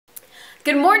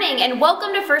Good morning and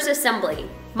welcome to First Assembly.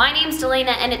 My name's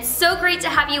Delana and it's so great to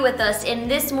have you with us in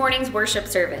this morning's worship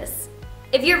service.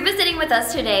 If you're visiting with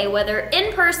us today, whether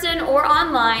in person or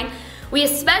online, we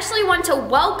especially want to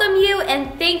welcome you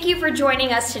and thank you for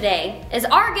joining us today. As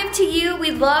our gift to you,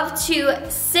 we'd love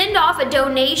to send off a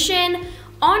donation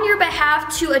on your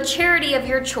behalf to a charity of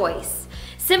your choice.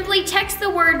 Simply text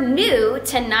the word NEW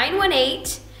to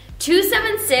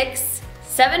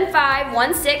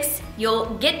 918-276-7516.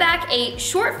 You'll get back a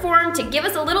short form to give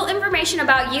us a little information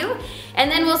about you,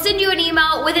 and then we'll send you an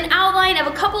email with an outline of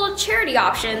a couple of charity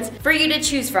options for you to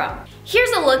choose from. Here's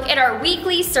a look at our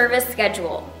weekly service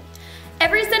schedule.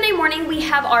 Every Sunday morning we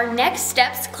have our Next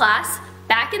Steps class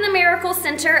back in the Miracle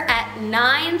Center at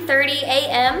 9:30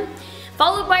 a.m.,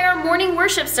 followed by our morning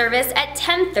worship service at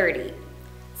 10:30.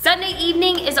 Sunday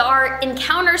evening is our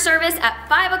encounter service at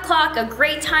 5 o'clock, a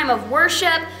great time of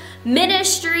worship,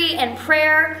 ministry, and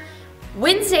prayer.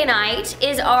 Wednesday night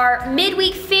is our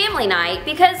midweek family night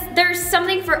because there's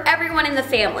something for everyone in the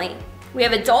family. We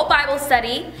have adult Bible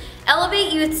study,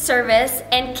 Elevate Youth Service,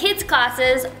 and kids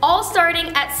classes all starting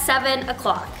at 7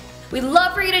 o'clock. We'd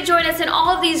love for you to join us in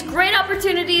all of these great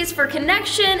opportunities for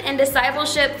connection and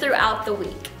discipleship throughout the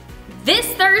week. This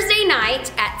Thursday night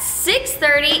at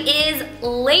 6:30 is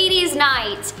Ladies'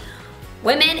 Night.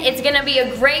 Women, it's gonna be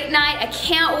a great night. I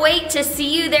can't wait to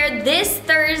see you there this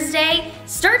Thursday.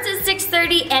 Starts at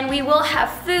 6:30 and we will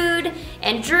have food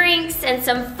and drinks and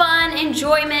some fun,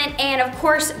 enjoyment, and of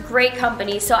course, great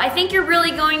company. So I think you're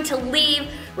really going to leave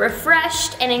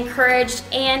refreshed and encouraged,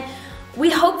 and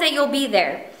we hope that you'll be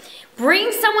there.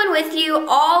 Bring someone with you,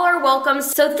 all are welcome.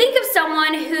 So think of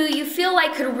someone who you feel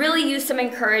like could really use some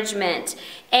encouragement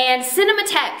and send them a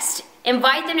text.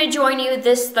 Invite them to join you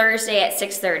this Thursday at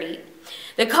 6:30.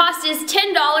 The cost is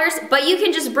 $10, but you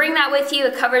can just bring that with you.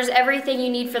 It covers everything you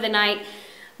need for the night.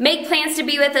 Make plans to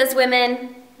be with us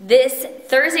women this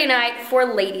Thursday night for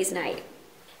Ladies' Night.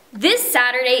 This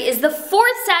Saturday is the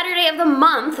fourth Saturday of the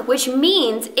month, which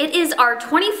means it is our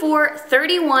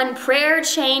 24/31 prayer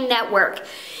chain network.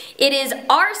 It is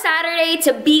our Saturday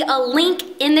to be a link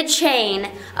in the chain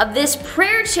of this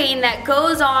prayer chain that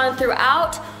goes on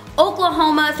throughout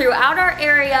Oklahoma, throughout our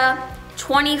area,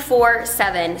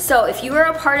 24/7. So if you are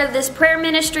a part of this prayer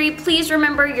ministry, please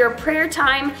remember your prayer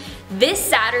time this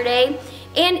Saturday.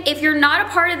 And if you're not a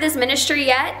part of this ministry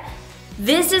yet,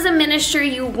 this is a ministry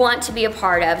you want to be a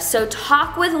part of. So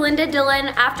talk with Linda Dillon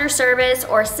after service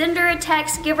or send her a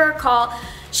text, give her a call.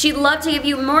 She'd love to give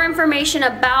you more information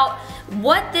about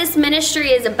what this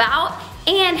ministry is about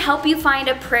and help you find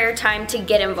a prayer time to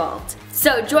get involved.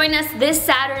 So join us this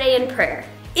Saturday in prayer.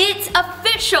 It's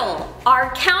official! Our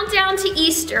countdown to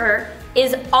Easter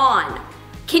is on.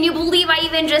 Can you believe I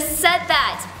even just said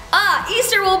that?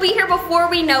 Easter will be here before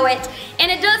we know it, and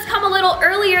it does come a little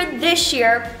earlier this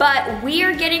year, but we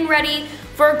are getting ready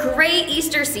for a great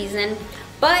Easter season.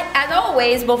 But as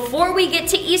always, before we get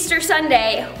to Easter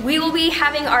Sunday, we will be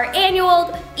having our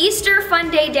annual Easter Fun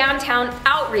Day Downtown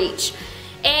outreach.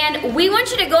 And we want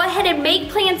you to go ahead and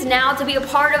make plans now to be a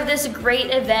part of this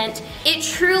great event. It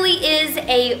truly is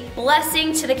a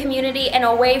blessing to the community and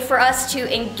a way for us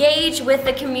to engage with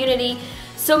the community.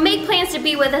 So make plans to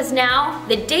be with us now.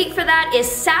 The date for that is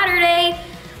Saturday,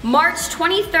 March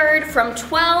 23rd from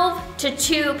 12 to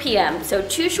 2 p.m. So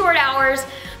 2 short hours,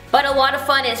 but a lot of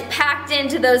fun is packed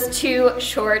into those 2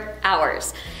 short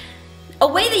hours. A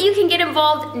way that you can get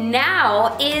involved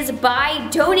now is by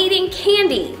donating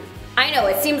candy. I know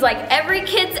it seems like every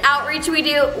kids outreach we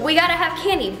do, we gotta have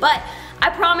candy, but I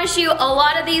promise you a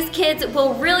lot of these kids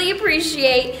will really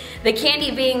appreciate the candy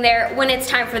being there when it's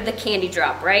time for the candy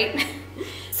drop, right?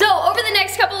 So over the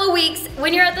next couple of weeks,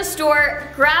 when you're at the store,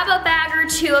 grab a bag or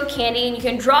 2 of candy and you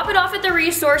can drop it off at the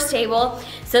resource table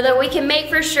so that we can make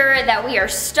for sure that we are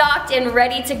stocked and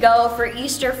ready to go for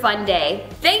Easter Fun Day.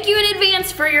 Thank you in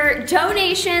advance for your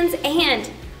donations,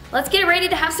 and let's get ready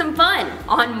to have some fun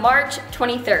on March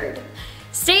 23rd.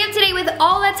 Stay up to date with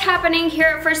all that's happening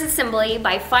here at First Assembly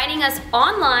by finding us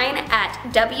online at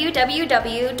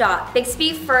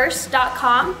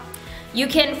www.bixbyfirst.com. You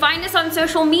can find us on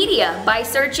social media by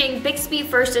searching Bixby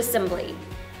First Assembly.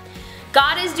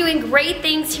 God is doing great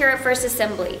things here at First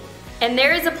Assembly, and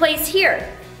there is a place here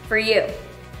for you.